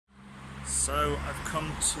So I've come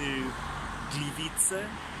to Gliwice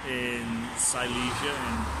in Silesia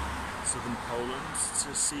in southern Poland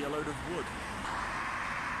to see a load of wood.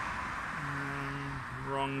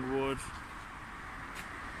 Wrong wood.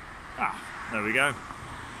 There we go.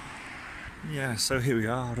 Yeah, so here we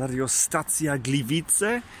are, Radiostacja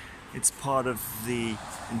Gliwice. It's part of the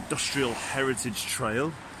Industrial Heritage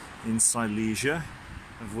Trail in Silesia,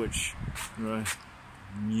 of which there are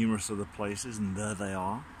numerous other places, and there they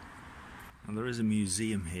are. And there is a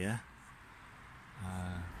museum here,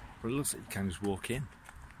 but it looks like you can just walk in.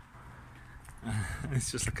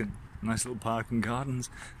 It's just like a nice little park and gardens.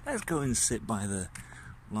 Let's go and sit by the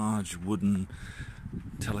large wooden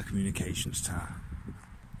telecommunications tower.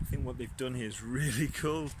 I think what they've done here is really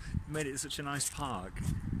cool. They've made it such a nice park,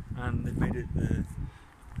 and they've made it the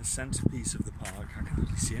centrepiece of the park. I can't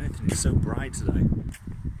hardly see anything, it's so bright today.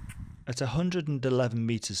 At 111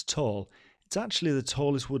 metres tall, it's actually the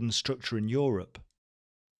tallest wooden structure in Europe.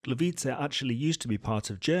 Gliwice actually used to be part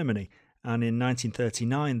of Germany, and in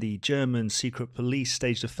 1939 the German secret police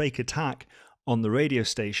staged a fake attack on the radio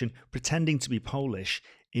station pretending to be Polish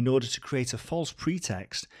in order to create a false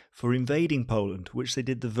pretext for invading Poland, which they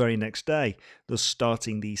did the very next day, thus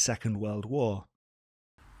starting the Second World War.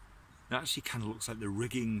 It actually kind of looks like the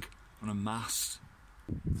rigging on a mast.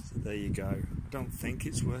 So there you go. I don't think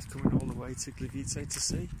it's worth coming all the way to Gliwice to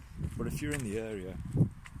see, but if you're in the area,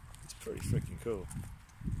 it's pretty freaking cool.